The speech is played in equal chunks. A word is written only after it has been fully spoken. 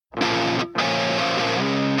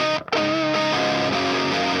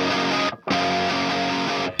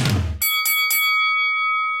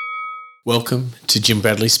Welcome to Jim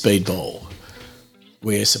Bradley Speedball.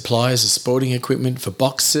 We're suppliers of sporting equipment for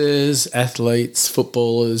boxers, athletes,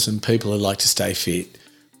 footballers and people who like to stay fit.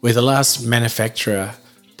 We're the last manufacturer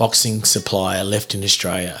boxing supplier left in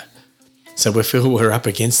Australia, so we feel we're up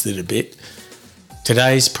against it a bit.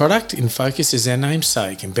 Today's product in focus is our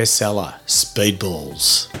namesake and bestseller,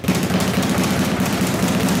 Speedballs.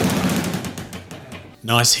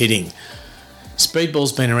 Nice hitting.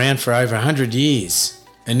 Speedball's been around for over 100 years.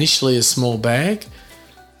 Initially a small bag,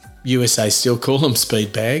 USA still call them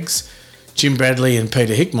speed bags. Jim Bradley and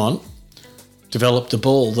Peter Hickmont developed a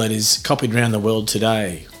ball that is copied around the world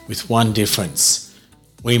today with one difference.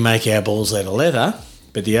 We make our balls out of leather,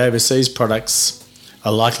 but the overseas products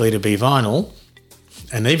are likely to be vinyl,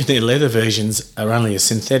 and even their leather versions are only a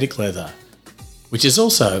synthetic leather, which is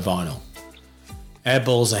also a vinyl. Our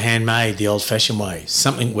balls are handmade the old-fashioned way,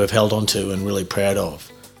 something we've held on to and really proud of.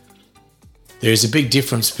 There is a big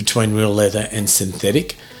difference between real leather and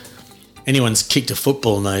synthetic. Anyone's kicked a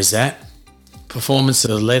football knows that. Performance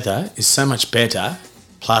of the leather is so much better,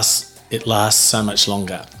 plus it lasts so much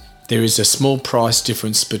longer. There is a small price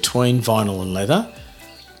difference between vinyl and leather,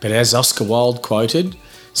 but as Oscar Wilde quoted,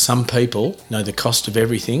 some people know the cost of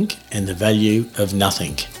everything and the value of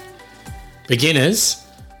nothing. Beginners,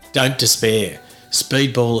 don't despair.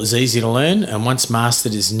 Speedball is easy to learn and once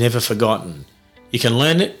mastered is never forgotten. You can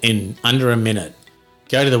learn it in under a minute.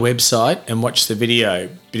 Go to the website and watch the video,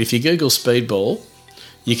 but if you Google Speedball,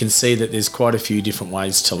 you can see that there's quite a few different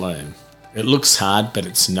ways to learn. It looks hard, but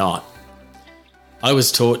it's not. I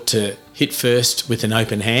was taught to hit first with an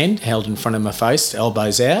open hand held in front of my face,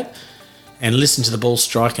 elbows out, and listen to the ball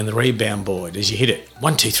strike on the rebound board as you hit it.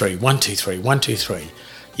 1, 2, 3, 1, 2, 3, 1, 2, 3.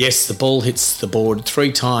 Yes, the ball hits the board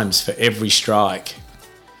 3 times for every strike.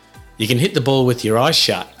 You can hit the ball with your eyes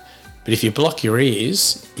shut, but if you block your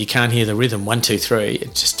ears, you can't hear the rhythm 1, 2, 3.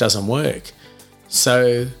 It just doesn't work.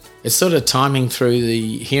 So it's sort of timing through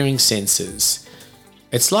the hearing senses.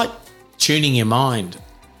 It's like tuning your mind,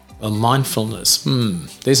 or mindfulness.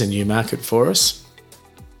 There's a new market for us.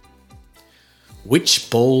 Which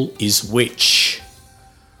ball is which?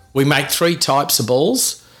 We make 3 types of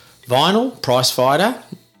balls. Vinyl, price fighter.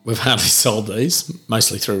 We've hardly sold these,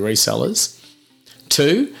 mostly through resellers.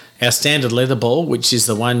 2, our standard leather ball, which is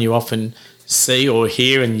the one you often see or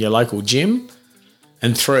hear in your local gym.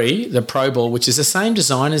 And 3, the pro ball, which is the same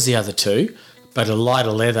design as the other 2, but a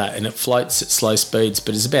lighter leather and it floats at slow speeds,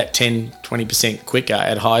 but is about 10-20% quicker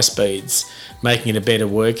at high speeds, making it a better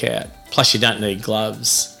workout. Plus you don't need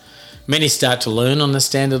gloves. Many start to learn on the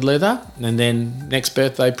standard leather and then next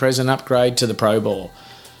birthday present upgrade to the pro ball.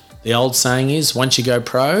 The old saying is, once you go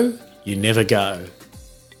pro, you never go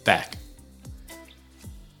back.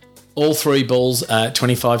 All 3 balls are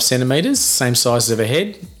 25 centimetres, same size of a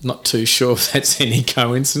head. Not too sure if that's any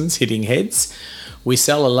coincidence, hitting heads. We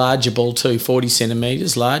sell a larger ball too, 40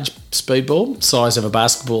 centimetres, large speedball, size of a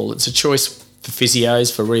basketball. It's a choice for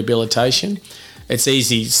physios, for rehabilitation. It's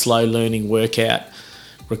easy, slow learning workout,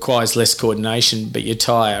 requires less coordination, but you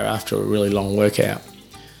tire after a really long workout.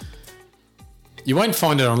 You won't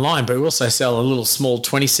find it online, but we also sell a little small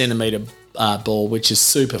 20 centimetre ball, which is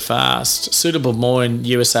super fast, suitable more in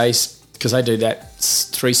USA because they do that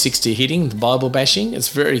 360 hitting, the Bible bashing. It's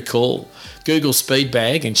very cool. Google speed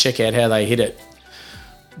bag and check out how they hit it.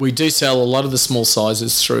 We do sell a lot of the small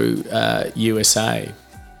sizes through USA.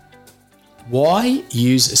 Why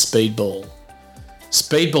use a speedball?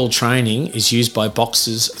 Speedball training is used by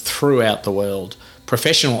boxers throughout the world.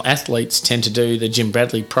 Professional athletes tend to do the Jim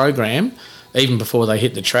Bradley program even before they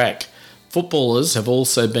hit the track. Footballers have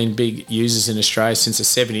also been big users in Australia since the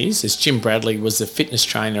 70s, as Jim Bradley was the fitness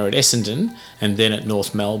trainer at Essendon and then at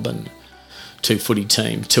North Melbourne. 2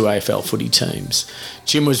 AFL footy teams.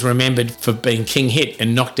 Jim was remembered for being king hit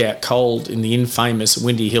and knocked out cold in the infamous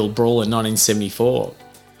Windy Hill Brawl in 1974.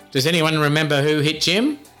 Does anyone remember who hit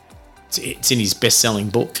Jim? It's in his best-selling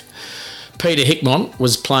book. Peter Hickmont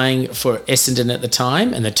was playing for Essendon at the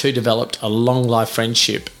time and the two developed a long-life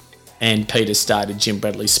friendship, and Peter started Jim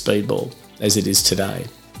Bradley Speedball as it is today.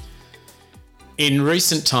 In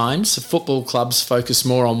recent times, football clubs focus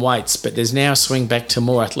more on weights, but there's now a swing back to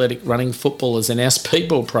more athletic running footballers, and our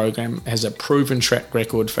Speedball program has a proven track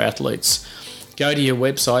record for athletes. Go to your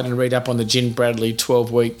website and read up on the Jim Bradley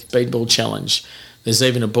 12-week Speedball Challenge. There's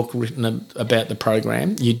even a book written about the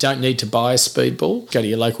program. You don't need to buy a Speedball. Go to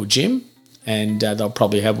your local gym and they'll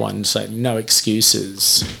probably have one, so no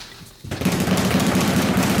excuses.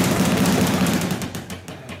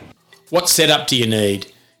 What setup do you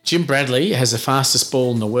need? Jim Bradley has the fastest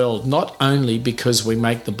ball in the world, not only because we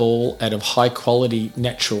make the ball out of high quality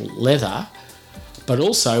natural leather, but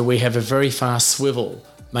also we have a very fast swivel.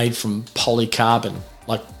 made from polycarbon,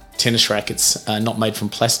 like tennis rackets are not made from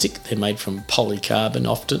plastic, they're made from polycarbon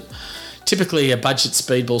often. Typically a budget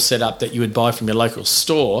speedball setup that you would buy from your local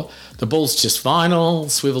store, the ball's just vinyl,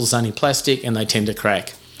 swivel's only plastic, and they tend to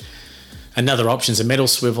crack. Another option is a metal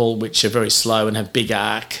swivel, which are very slow and have big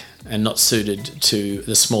arc and not suited to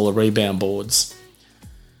the smaller rebound boards.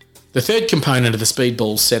 The third component of the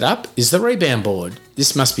speedball setup is the rebound board.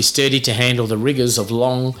 This must be sturdy to handle the rigours of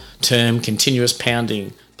long-term continuous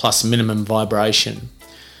pounding plus minimum vibration.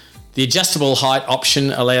 The adjustable height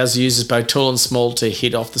option allows users both tall and small to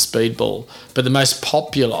hit off the speedball, but the most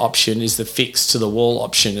popular option is the fixed to the wall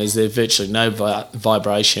option, as there's virtually no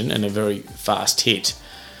vibration and a very fast hit.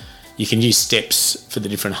 You can use steps for the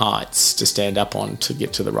different heights to stand up on to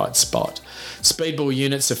get to the right spot. Speedball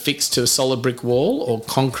units are fixed to a solid brick wall or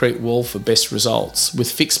concrete wall for best results. With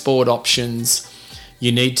fixed board options,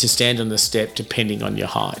 you need to stand on the step depending on your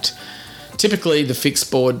height. Typically, the fixed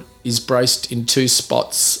board is braced in two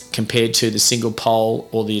spots compared to the single pole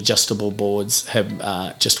or the adjustable boards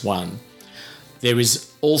have just one. There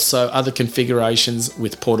is also other configurations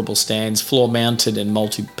with portable stands, floor mounted and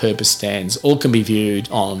multi-purpose stands. All can be viewed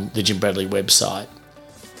on the Jim Bradley website.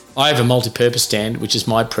 I have a multi-purpose stand, which is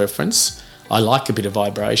my preference. I like a bit of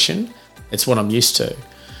vibration. It's what I'm used to.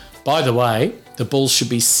 By the way, the ball should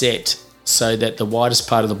be set so that the widest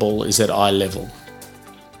part of the ball is at eye level.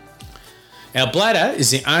 Our bladder is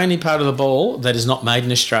the only part of the ball that is not made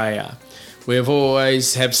in Australia. We have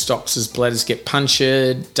always have stocks as bladders get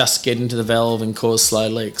punctured, dust get into the valve and cause slow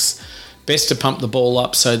leaks. Best to pump the ball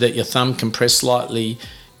up so that your thumb can press slightly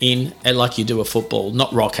in like you do a football,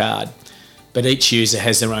 not rock hard. But each user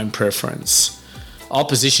has their own preference.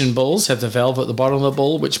 Opposition balls have the valve at the bottom of the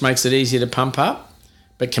ball, which makes it easier to pump up,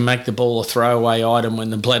 but can make the ball a throwaway item when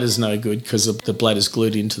the bladder's no good because the bladder's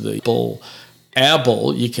glued into the ball. Our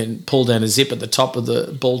ball, you can pull down a zip at the top of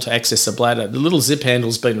the ball to access the bladder. The little zip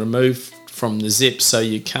handle's been removed from the zip so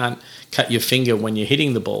you can't cut your finger when you're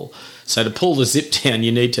hitting the ball. So to pull the zip down,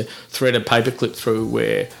 you need to thread a paperclip through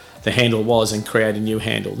where the handle was and create a new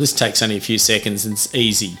handle. This takes only a few seconds and it's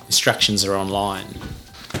easy. Instructions are online.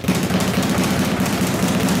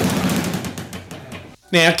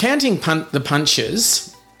 Now, counting the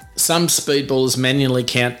punches, some speedballers manually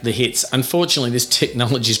count the hits. Unfortunately, this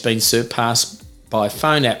technology has been surpassed by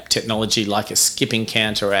phone app technology like a skipping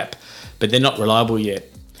counter app, but they're not reliable yet.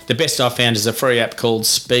 The best I've found is a free app called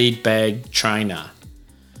Speedbag Trainer.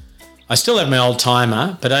 I still have my old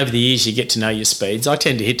timer, but over the years you get to know your speeds. I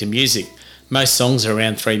tend to hit to music. Most songs are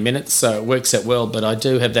around 3 minutes, so it works out well, but I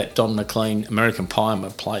do have that Don McLean American Pie on my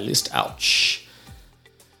playlist. Ouch.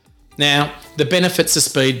 Now, the benefits of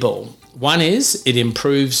speedball. One is it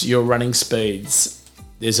improves your running speeds.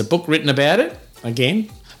 There's a book written about it, again.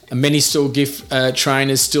 Many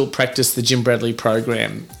trainers still practice the Jim Bradley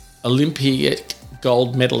program. Olympic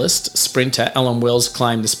gold medalist sprinter Alan Wells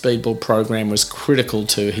claimed the speedball program was critical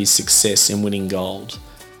to his success in winning gold.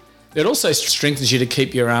 It also strengthens you to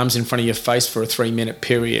keep your arms in front of your face for a 3-minute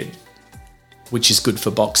period, which is good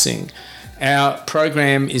for boxing. Our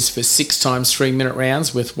program is for 6 times 3-minute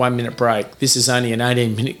rounds with 1 minute break. This is only an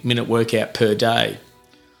 18-minute workout per day.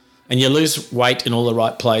 And you lose weight in all the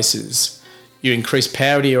right places. You increase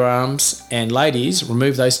power to your arms, and ladies,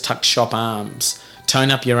 remove those tuck shop arms.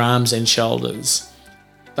 Tone up your arms and shoulders.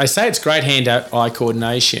 They say it's great hand-eye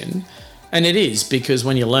coordination, and it is, because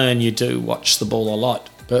when you learn, you do watch the ball a lot.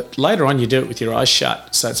 But later on, you do it with your eyes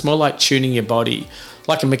shut. So it's more like tuning your body,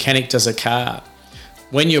 like a mechanic does a car.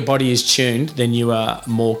 When your body is tuned, then you are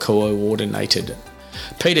more coordinated.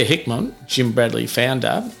 Peter Hickman, Jim Bradley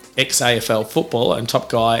founder, ex-AFL footballer and top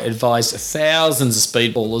guy, advised thousands of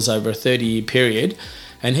speedballers over a 30-year period,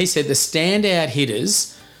 and he said the standout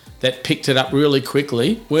hitters that picked it up really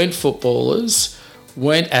quickly weren't footballers,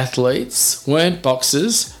 weren't athletes, weren't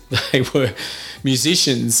boxers, they were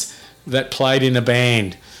musicians that played in a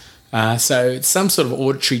band. So it's some sort of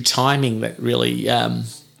auditory timing that really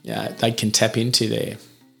they can tap into there.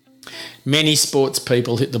 Many sports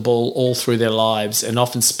people hit the ball all through their lives and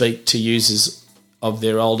often speak to users of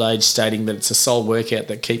their old age stating that it's a sole workout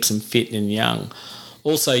that keeps them fit and young.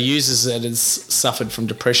 Also, users that have suffered from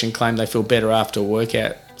depression claim they feel better after a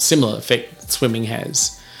workout. Similar effect swimming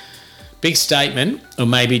has. Big statement, or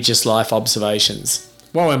maybe just life observations.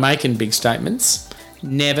 While we're making big statements,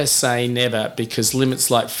 never say never, because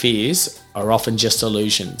limits like fears are often just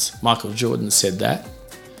illusions. Michael Jordan said that.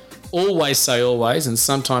 Always say always, and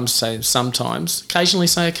sometimes say sometimes. Occasionally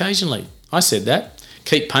say occasionally. I said that.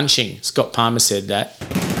 Keep punching. Scott Palmer said that.